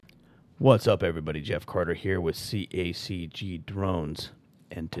What's up, everybody? Jeff Carter here with CACG Drones,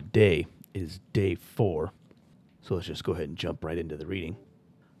 and today is day 4. So let's just go ahead and jump right into the reading.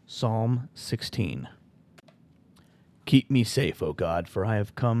 Psalm 16. Keep me safe, O God, for I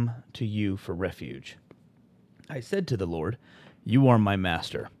have come to you for refuge. I said to the Lord, you are my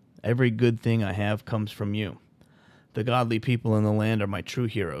master. Every good thing I have comes from you. The godly people in the land are my true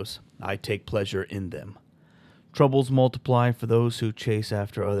heroes. I take pleasure in them. Troubles multiply for those who chase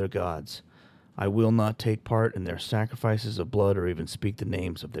after other gods. I will not take part in their sacrifices of blood or even speak the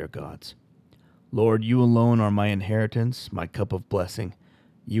names of their gods. Lord, you alone are my inheritance, my cup of blessing.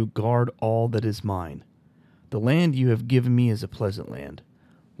 You guard all that is mine. The land you have given me is a pleasant land.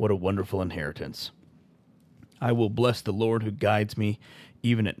 What a wonderful inheritance. I will bless the Lord who guides me,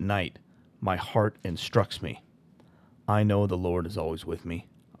 even at night. My heart instructs me. I know the Lord is always with me.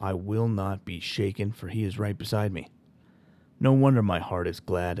 I will not be shaken, for he is right beside me. No wonder my heart is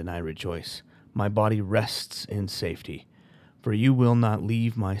glad and I rejoice. My body rests in safety. For you will not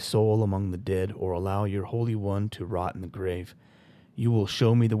leave my soul among the dead or allow your Holy One to rot in the grave. You will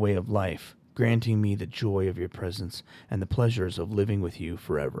show me the way of life, granting me the joy of your presence and the pleasures of living with you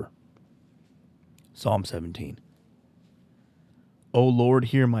forever. Psalm 17. O Lord,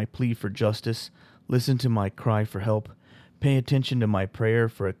 hear my plea for justice. Listen to my cry for help. Pay attention to my prayer,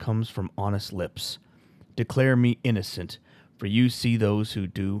 for it comes from honest lips. Declare me innocent, for you see those who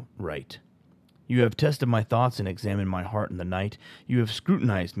do right. You have tested my thoughts and examined my heart in the night. You have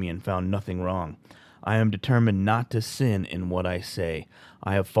scrutinized me and found nothing wrong. I am determined not to sin in what I say.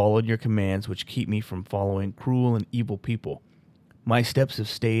 I have followed your commands, which keep me from following cruel and evil people. My steps have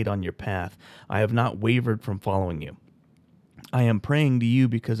stayed on your path. I have not wavered from following you. I am praying to you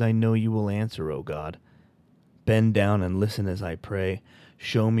because I know you will answer, O God. Bend down and listen as I pray.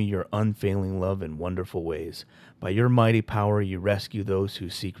 Show me your unfailing love in wonderful ways. By your mighty power you rescue those who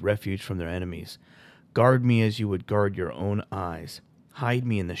seek refuge from their enemies. Guard me as you would guard your own eyes. Hide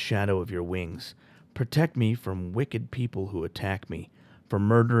me in the shadow of your wings. Protect me from wicked people who attack me, from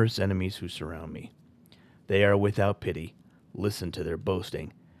murderous enemies who surround me. They are without pity. Listen to their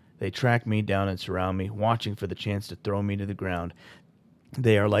boasting. They track me down and surround me, watching for the chance to throw me to the ground.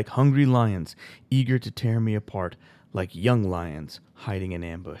 They are like hungry lions, eager to tear me apart, like young lions hiding in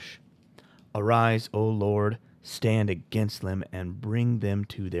ambush. Arise, O Lord, stand against them and bring them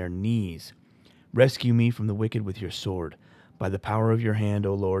to their knees. Rescue me from the wicked with your sword. By the power of your hand,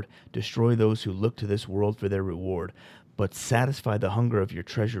 O Lord, destroy those who look to this world for their reward, but satisfy the hunger of your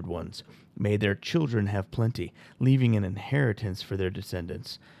treasured ones. May their children have plenty, leaving an inheritance for their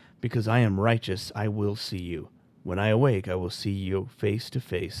descendants. Because I am righteous, I will see you. When I awake, I will see you face to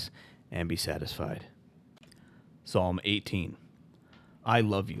face and be satisfied. Psalm 18. I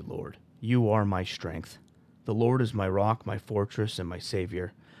love you, Lord. You are my strength. The Lord is my rock, my fortress, and my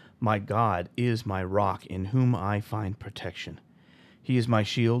Savior. My God is my rock in whom I find protection. He is my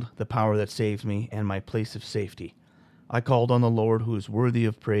shield, the power that saves me, and my place of safety. I called on the Lord, who is worthy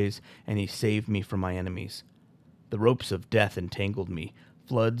of praise, and he saved me from my enemies. The ropes of death entangled me.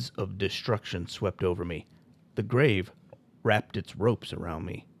 Floods of destruction swept over me. The grave wrapped its ropes around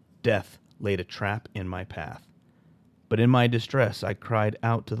me. Death laid a trap in my path. But in my distress I cried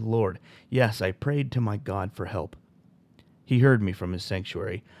out to the Lord. Yes, I prayed to my God for help. He heard me from his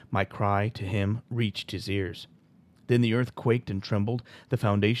sanctuary. My cry to him reached his ears. Then the earth quaked and trembled. The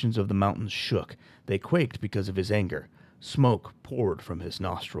foundations of the mountains shook. They quaked because of his anger. Smoke poured from his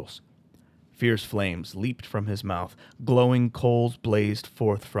nostrils. Fierce flames leaped from his mouth. Glowing coals blazed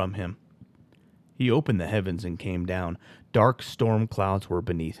forth from him. He opened the heavens and came down. Dark storm clouds were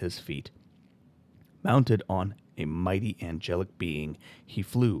beneath his feet. Mounted on a mighty angelic being, he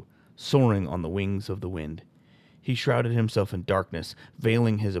flew, soaring on the wings of the wind. He shrouded himself in darkness,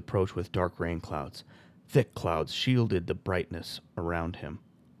 veiling his approach with dark rain clouds. Thick clouds shielded the brightness around him,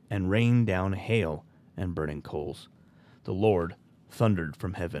 and rained down hail and burning coals. The Lord thundered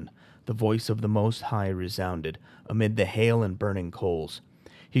from heaven. The voice of the Most High resounded amid the hail and burning coals.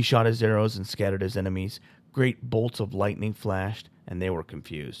 He shot his arrows and scattered his enemies. Great bolts of lightning flashed, and they were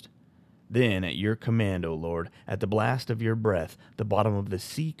confused. Then, at your command, O Lord, at the blast of your breath, the bottom of the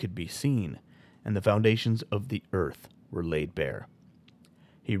sea could be seen, and the foundations of the earth were laid bare.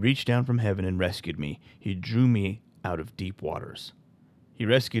 He reached down from heaven and rescued me. He drew me out of deep waters. He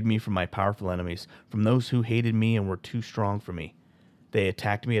rescued me from my powerful enemies, from those who hated me and were too strong for me. They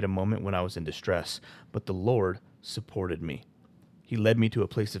attacked me at a moment when I was in distress, but the Lord supported me. He led me to a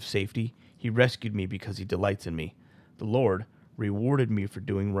place of safety. He rescued me because he delights in me. The Lord rewarded me for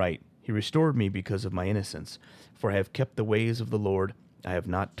doing right. He restored me because of my innocence. For I have kept the ways of the Lord. I have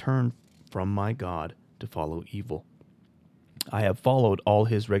not turned from my God to follow evil. I have followed all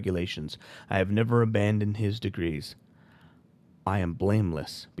his regulations. I have never abandoned his decrees. I am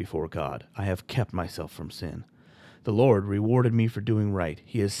blameless before God. I have kept myself from sin. The Lord rewarded me for doing right.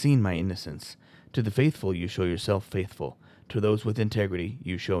 He has seen my innocence. To the faithful you show yourself faithful. To those with integrity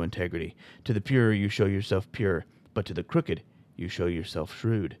you show integrity. To the pure you show yourself pure. But to the crooked you show yourself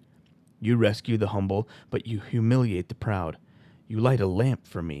shrewd. You rescue the humble, but you humiliate the proud. You light a lamp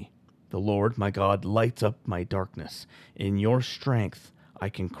for me. The Lord, my God, lights up my darkness. In your strength I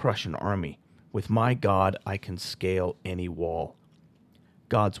can crush an army. With my God I can scale any wall.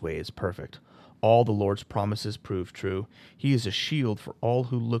 God's way is perfect. All the Lord's promises prove true. He is a shield for all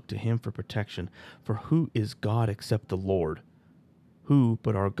who look to him for protection. For who is God except the Lord? Who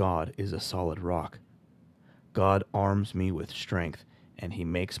but our God is a solid rock? God arms me with strength, and he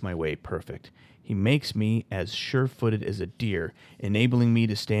makes my way perfect. He makes me as sure-footed as a deer, enabling me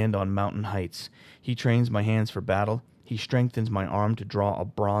to stand on mountain heights. He trains my hands for battle. He strengthens my arm to draw a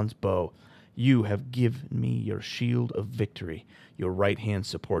bronze bow. You have given me your shield of victory. Your right hand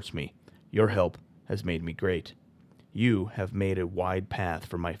supports me. Your help has made me great. You have made a wide path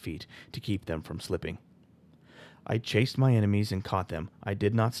for my feet to keep them from slipping. I chased my enemies and caught them. I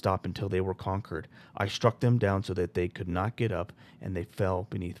did not stop until they were conquered. I struck them down so that they could not get up, and they fell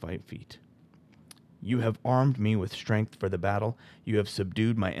beneath my feet. You have armed me with strength for the battle. You have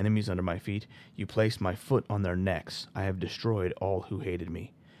subdued my enemies under my feet. You placed my foot on their necks. I have destroyed all who hated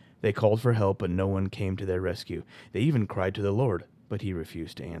me. They called for help, but no one came to their rescue. They even cried to the Lord, but he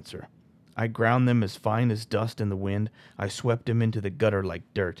refused to answer. I ground them as fine as dust in the wind. I swept them into the gutter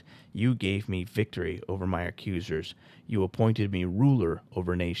like dirt. You gave me victory over my accusers. You appointed me ruler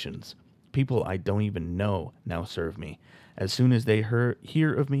over nations. People I don't even know now serve me. As soon as they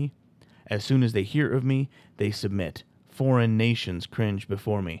hear of me, they submit. Foreign nations cringe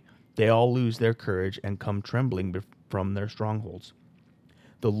before me. They all lose their courage and come trembling from their strongholds.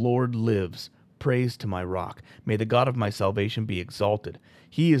 The Lord lives. Praise to my rock. May the God of my salvation be exalted.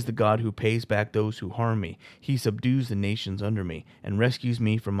 He is the God who pays back those who harm me. He subdues the nations under me and rescues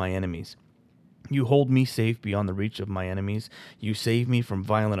me from my enemies. You hold me safe beyond the reach of my enemies. You save me from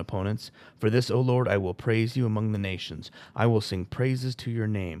violent opponents. For this, O Lord, I will praise you among the nations. I will sing praises to your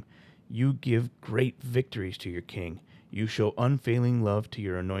name. You give great victories to your king. You show unfailing love to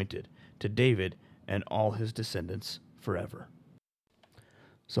your anointed, to David and all his descendants forever.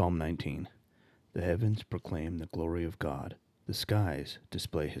 Psalm 19. The heavens proclaim the glory of God. The skies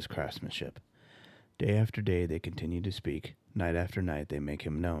display his craftsmanship. Day after day they continue to speak. Night after night they make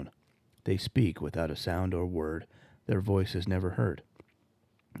him known. They speak without a sound or word. Their voice is never heard.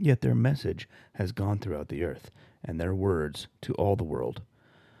 Yet their message has gone throughout the earth, and their words to all the world.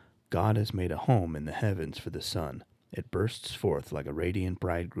 God has made a home in the heavens for the sun. It bursts forth like a radiant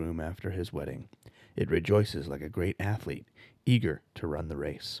bridegroom after his wedding. It rejoices like a great athlete, eager to run the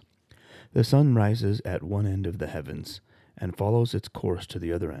race. The sun rises at one end of the heavens and follows its course to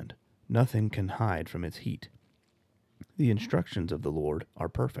the other end. Nothing can hide from its heat. The instructions of the Lord are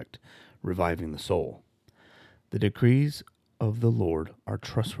perfect, reviving the soul. The decrees of the Lord are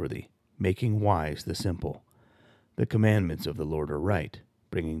trustworthy, making wise the simple. The commandments of the Lord are right,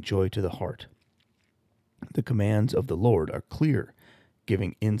 bringing joy to the heart. The commands of the Lord are clear,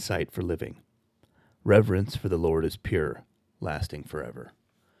 giving insight for living. Reverence for the Lord is pure, lasting forever.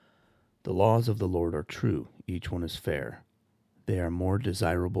 The laws of the Lord are true, each one is fair. They are more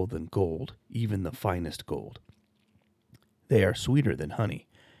desirable than gold, even the finest gold. They are sweeter than honey,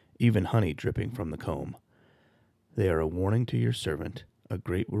 even honey dripping from the comb. They are a warning to your servant, a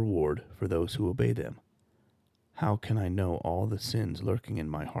great reward for those who obey them. How can I know all the sins lurking in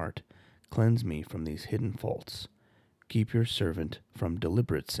my heart? Cleanse me from these hidden faults. Keep your servant from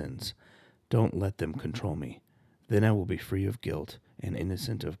deliberate sins. Don't let them control me. Then I will be free of guilt and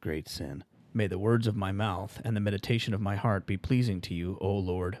innocent of great sin. May the words of my mouth and the meditation of my heart be pleasing to you, O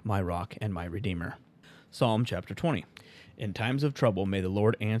Lord, my rock and my redeemer. Psalm chapter 20. In times of trouble, may the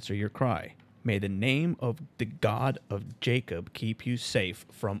Lord answer your cry. May the name of the God of Jacob keep you safe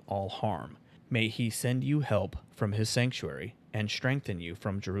from all harm. May he send you help from his sanctuary and strengthen you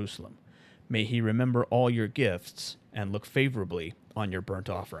from Jerusalem. May he remember all your gifts and look favorably on your burnt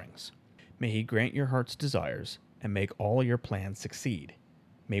offerings. May he grant your heart's desires and make all your plans succeed.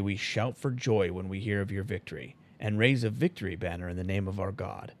 May we shout for joy when we hear of your victory and raise a victory banner in the name of our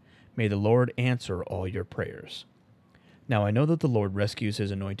God. May the Lord answer all your prayers. Now I know that the Lord rescues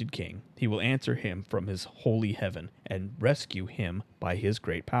his anointed king. He will answer him from his holy heaven and rescue him by his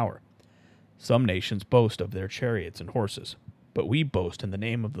great power. Some nations boast of their chariots and horses, but we boast in the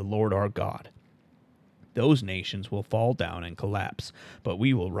name of the Lord our God. Those nations will fall down and collapse, but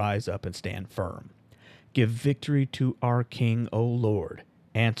we will rise up and stand firm. Give victory to our King, O Lord.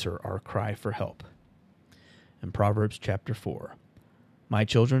 Answer our cry for help. In Proverbs chapter 4. My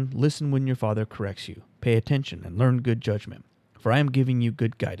children, listen when your father corrects you. Pay attention and learn good judgment, for I am giving you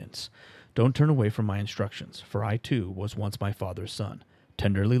good guidance. Don't turn away from my instructions, for I too was once my father's son,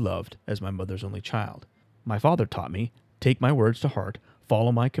 tenderly loved as my mother's only child. My father taught me, take my words to heart,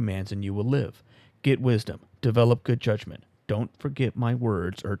 follow my commands, and you will live. Get wisdom, develop good judgment. Don't forget my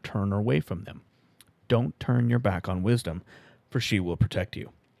words or turn away from them. Don't turn your back on wisdom, for she will protect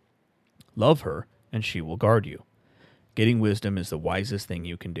you. Love her, and she will guard you. Getting wisdom is the wisest thing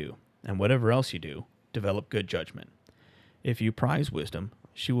you can do, and whatever else you do, develop good judgment. If you prize wisdom,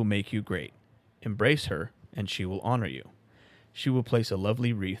 she will make you great. Embrace her, and she will honor you. She will place a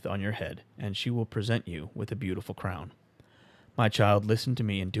lovely wreath on your head, and she will present you with a beautiful crown. My child, listen to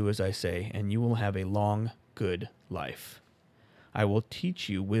me and do as I say, and you will have a long, good life. I will teach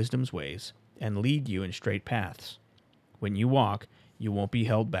you wisdom's ways and lead you in straight paths. When you walk, you won't be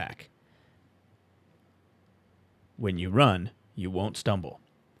held back. When you run, you won't stumble.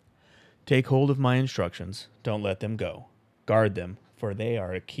 Take hold of my instructions. Don't let them go. Guard them, for they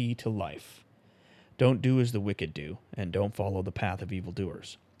are a key to life. Don't do as the wicked do, and don't follow the path of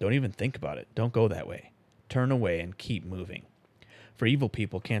evildoers. Don't even think about it. Don't go that way. Turn away and keep moving. For evil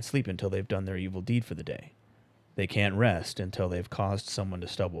people can't sleep until they've done their evil deed for the day. They can't rest until they've caused someone to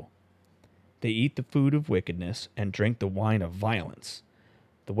stumble. They eat the food of wickedness and drink the wine of violence.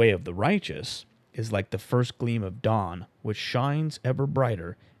 The way of the righteous is like the first gleam of dawn, which shines ever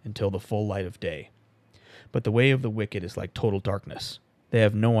brighter until the full light of day. But the way of the wicked is like total darkness. They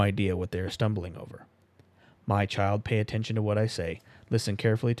have no idea what they are stumbling over. My child, pay attention to what I say. Listen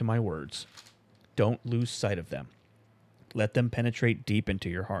carefully to my words. Don't lose sight of them. Let them penetrate deep into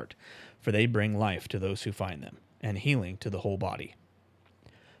your heart, for they bring life to those who find them, and healing to the whole body.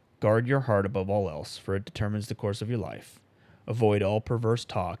 Guard your heart above all else, for it determines the course of your life. Avoid all perverse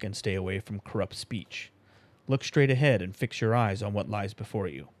talk and stay away from corrupt speech. Look straight ahead and fix your eyes on what lies before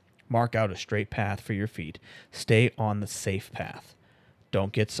you. Mark out a straight path for your feet. Stay on the safe path.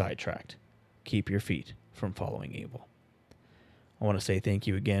 Don't get sidetracked. Keep your feet from following evil. I want to say thank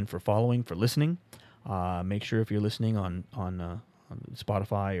you again for following, for listening. Make sure if you're listening on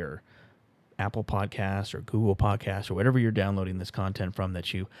Spotify or Apple Podcasts or Google Podcasts or whatever you're downloading this content from,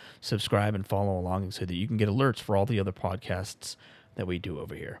 that you subscribe and follow along so that you can get alerts for all the other podcasts that we do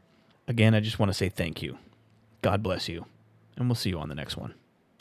over here. Again, I just want to say thank you. God bless you, and we'll see you on the next one.